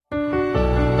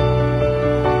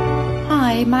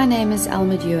Hi, my name is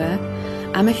Alma Dewar.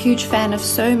 I'm a huge fan of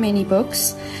so many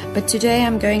books, but today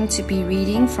I'm going to be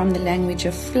reading from The Language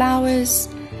of Flowers,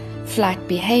 Flight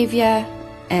Behavior,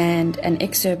 and an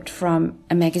excerpt from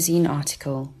a magazine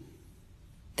article.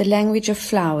 The Language of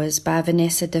Flowers by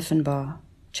Vanessa Diffenbaugh,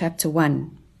 Chapter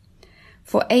 1.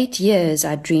 For 8 years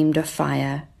I dreamed of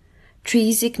fire.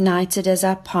 Trees ignited as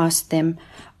I passed them,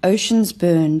 oceans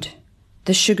burned.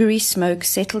 The sugary smoke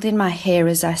settled in my hair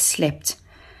as I slept.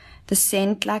 The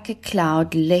scent like a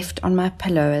cloud left on my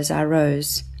pillow as I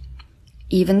rose.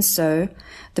 Even so,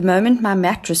 the moment my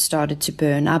mattress started to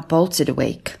burn, I bolted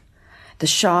awake. The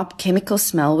sharp chemical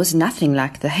smell was nothing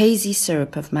like the hazy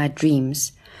syrup of my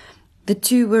dreams. The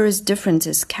two were as different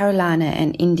as Carolina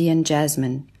and Indian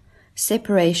jasmine.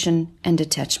 Separation and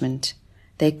attachment.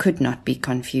 They could not be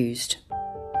confused.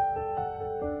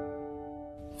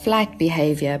 Flight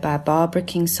Behavior by Barbara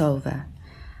Kingsolver.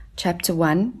 Chapter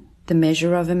 1. The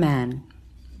Measure of a Man.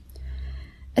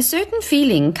 A certain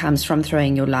feeling comes from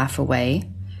throwing your life away,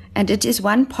 and it is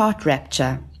one part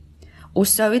rapture, or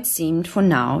so it seemed for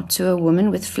now to a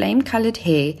woman with flame-colored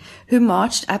hair who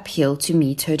marched uphill to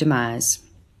meet her demise.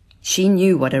 She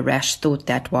knew what a rash thought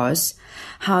that was,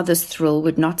 how this thrill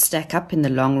would not stack up in the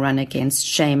long run against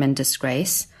shame and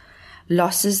disgrace,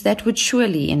 losses that would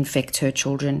surely infect her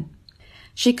children.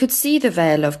 She could see the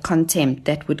veil of contempt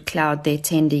that would cloud their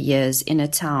tender years in a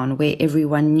town where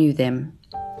everyone knew them.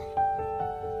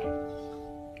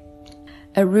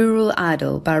 A Rural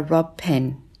Idyll by Rob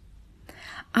Penn.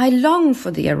 I long for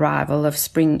the arrival of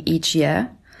spring each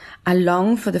year. I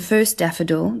long for the first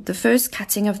daffodil, the first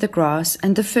cutting of the grass,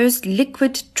 and the first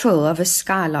liquid trill of a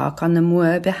skylark on the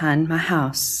moor behind my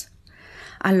house.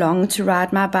 I long to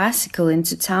ride my bicycle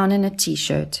into town in a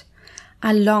t-shirt.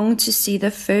 I long to see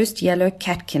the first yellow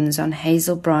catkins on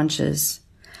hazel branches.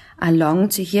 I long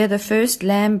to hear the first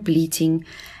lamb bleating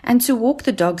and to walk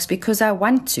the dogs because I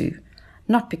want to,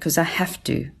 not because I have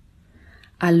to.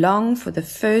 I long for the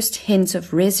first hint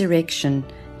of resurrection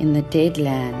in the dead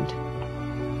land.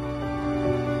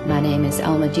 My name is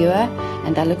Alma Dewar,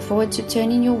 and I look forward to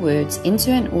turning your words into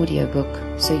an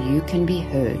audiobook so you can be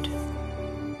heard.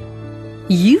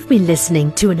 You've been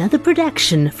listening to another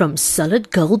production from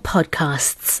Solid Gold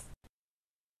Podcasts.